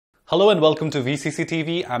Hello and welcome to VCC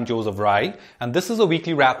TV. I'm Joseph Rai, and this is a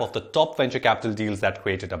weekly wrap of the top venture capital deals that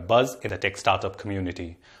created a buzz in the tech startup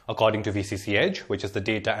community. According to VCC Edge, which is the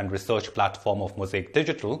data and research platform of Mosaic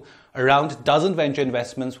Digital, around a dozen venture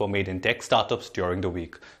investments were made in tech startups during the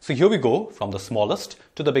week. So here we go, from the smallest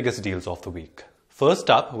to the biggest deals of the week. First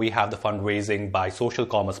up, we have the fundraising by social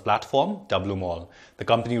commerce platform WMall. The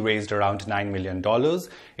company raised around $9 million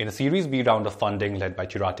in a Series B round of funding led by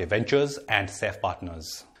Chirate Ventures and Ceph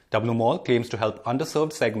Partners. WMall claims to help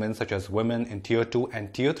underserved segments such as women in Tier 2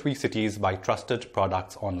 and Tier 3 cities buy trusted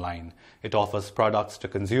products online. It offers products to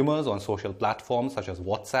consumers on social platforms such as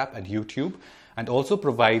WhatsApp and YouTube, and also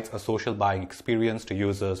provides a social buying experience to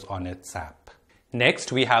users on its app.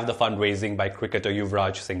 Next, we have the fundraising by cricketer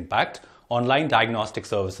Yuvraj Singh-backed online diagnostic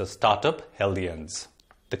services startup Healthians.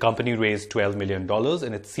 The company raised $12 million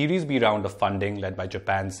in its Series B round of funding led by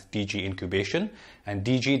Japan's DG Incubation and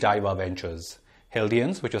DG Daiwa Ventures.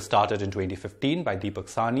 Healthians, which was started in 2015 by Deepak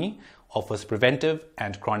Sahni, offers preventive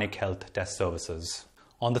and chronic health test services.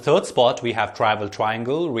 On the third spot, we have Travel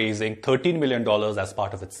Triangle raising $13 million as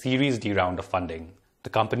part of its Series D round of funding. The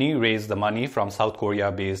company raised the money from South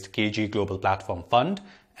Korea-based KG Global Platform Fund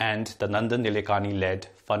and the Nandan Nilekani-led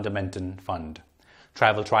Fundamentum Fund.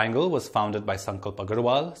 Travel Triangle was founded by Sankalp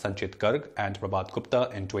Agarwal, Sanchit Garg, and Prabhat Gupta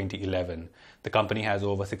in 2011. The company has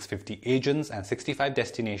over 650 agents and 65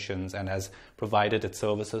 destinations and has provided its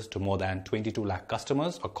services to more than 22 lakh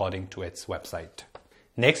customers, according to its website.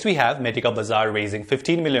 Next, we have Medica Bazaar raising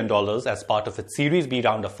 $15 million as part of its Series B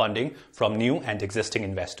round of funding from new and existing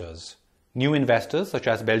investors. New investors such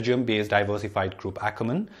as Belgium-based diversified group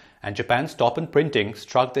Acumen and Japan's Top Printing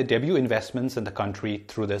struck their debut investments in the country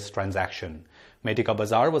through this transaction. Medica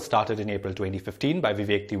Bazaar was started in April 2015 by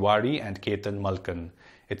Vivek Tiwari and Ketan Malkan.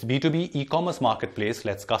 Its B2B e-commerce marketplace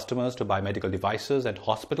lets customers to buy medical devices and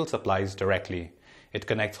hospital supplies directly. It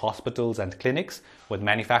connects hospitals and clinics with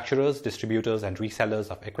manufacturers, distributors, and resellers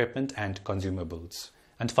of equipment and consumables.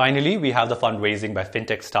 And finally, we have the fundraising by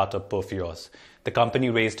fintech startup Perfios. The company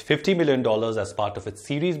raised $50 million as part of its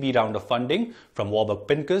Series B round of funding from Warburg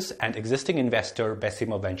Pincus and existing investor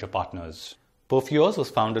Bessemer Venture Partners. Perfios was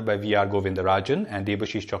founded by VR Govindarajan and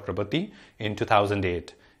Debashish Chakraborty in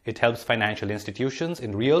 2008. It helps financial institutions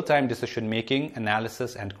in real-time decision-making,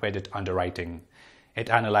 analysis, and credit underwriting. It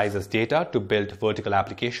analyzes data to build vertical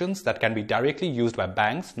applications that can be directly used by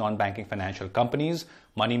banks, non-banking financial companies,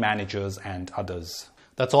 money managers, and others.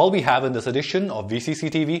 That's all we have in this edition of VCC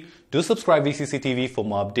TV. Do subscribe VCC TV for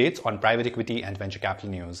more updates on private equity and venture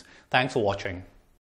capital news. Thanks for watching.